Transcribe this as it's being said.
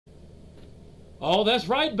Oh, that's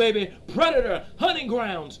right, baby. Predator Hunting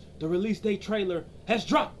Grounds. The release date trailer has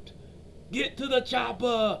dropped. Get to the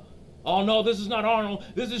chopper. Oh, no, this is not Arnold.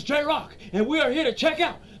 This is J-Rocc. And we are here to check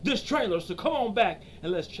out this trailer. So come on back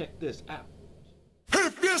and let's check this out.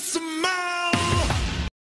 If you smell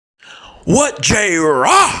What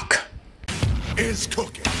J-Rocc is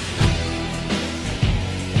cooking.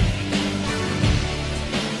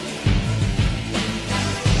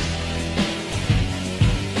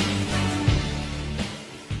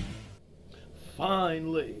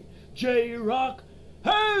 Finally, J-Rocc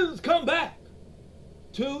has come back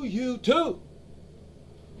to YouTube.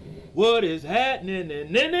 What is happening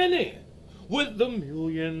with the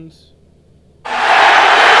millions?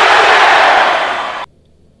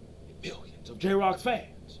 Millions of J-Rocc's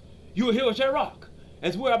fans. You are here with J-Rocc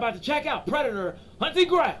as we're about to check out Predator Hunting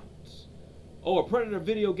Grounds. Oh, a Predator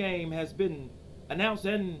video game has been announced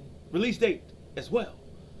and release date as well.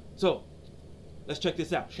 So, let's check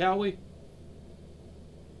this out, shall we?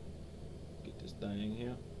 Get this thing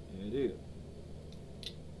here. There it is.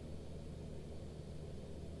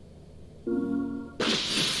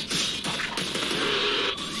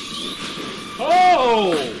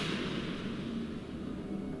 Oh!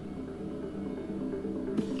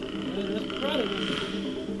 Man, that's Predator.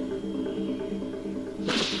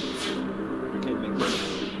 I can't make that.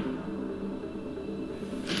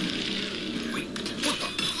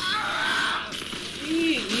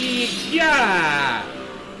 Yeah!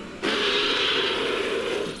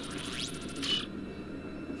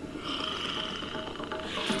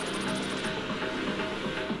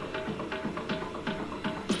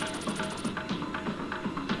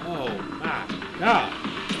 Oh my God!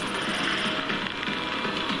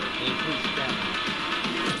 Increase stamina.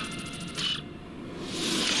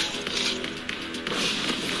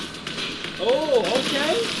 Oh,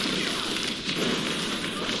 okay.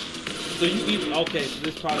 So you even okay? So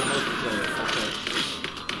this is probably multiplayer. Okay.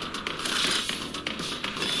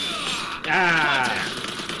 Ah!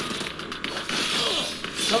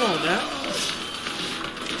 Come on now.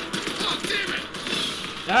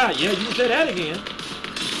 Ah, yeah, you can say that again.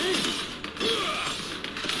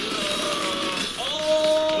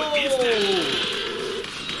 What is that?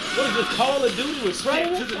 What is this, Call of Duty with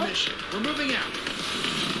Predator? To the mission. We're moving out.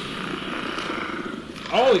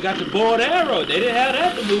 Oh, he got the bow and arrow. They didn't have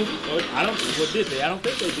that in the movie. Or, I don't. What did they? I don't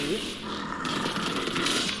think they did.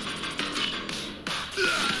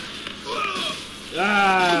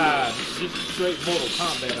 Ah, just straight Mortal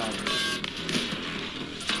Kombat on me.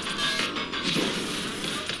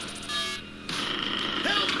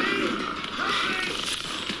 Help me! Hurry!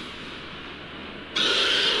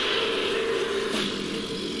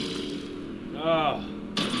 Oh.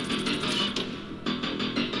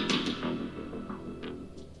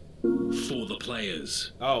 For the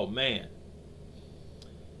players. Oh man.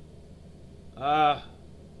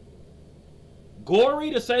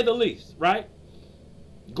 Gory to say the least, right?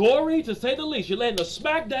 Gory to say the least. You're letting a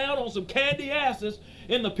smackdown on some candy asses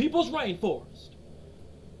in the people's rainforest.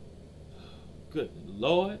 Good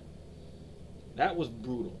Lord. That was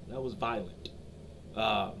brutal. That was violent.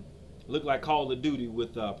 Looked like Call of Duty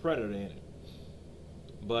with Predator in it.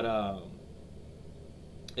 But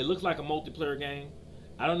it looks like a multiplayer game.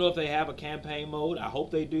 I don't know if they have a campaign mode. I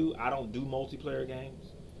hope they do. I don't do multiplayer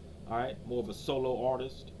games. Alright? More of a solo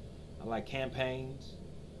artist. I like campaigns.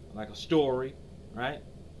 I like a story. Right?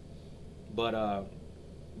 But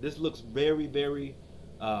this looks very, very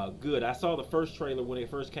good. I saw the first trailer when it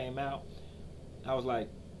first came out. I was like,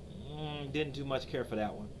 didn't too much care for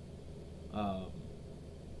that one.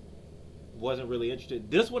 Wasn't really interested.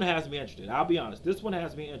 This one has me interested. I'll be honest. This one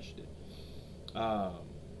has me interested.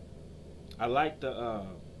 I like the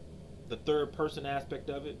third person aspect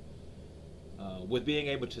of it, with being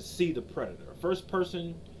able to see the predator. First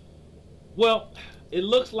person, well, it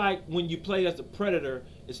looks like when you play as the predator,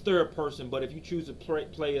 it's third person, but if you choose to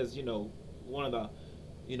play as, you know, one of the,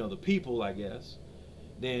 you know, the people, I guess,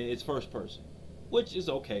 then it's first person, which is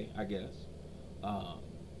okay, I guess.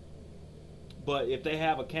 But if they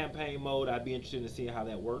have a campaign mode, I'd be interested in seeing how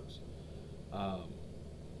that works.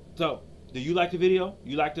 So, do you like the video?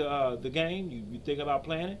 You like the game? You think about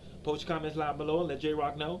playing it? Post your comments down below and let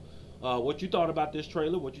J-Rocc know what you thought about this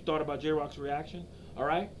trailer, what you thought about J-Rocc's reaction. All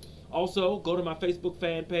right? Also, go to my Facebook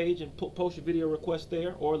fan page and post your video requests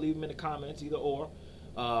there, or leave them in the comments, either or.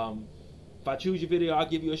 If I choose your video, I'll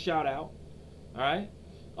give you a shout out. All right?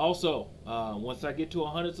 Also, once I get to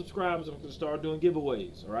 100 subscribers, I'm going to start doing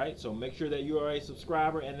giveaways. All right? So make sure that you are a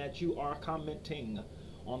subscriber and that you are commenting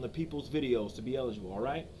on the people's videos to be eligible. All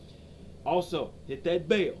right? Also, hit that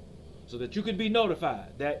bell so that you can be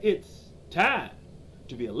notified that it's time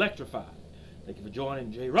to be electrified. Thank you for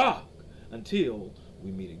joining J-Rocc. Until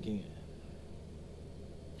we meet again.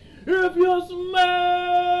 If you smell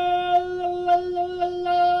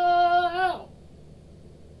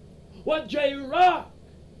what J-Rocc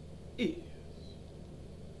is.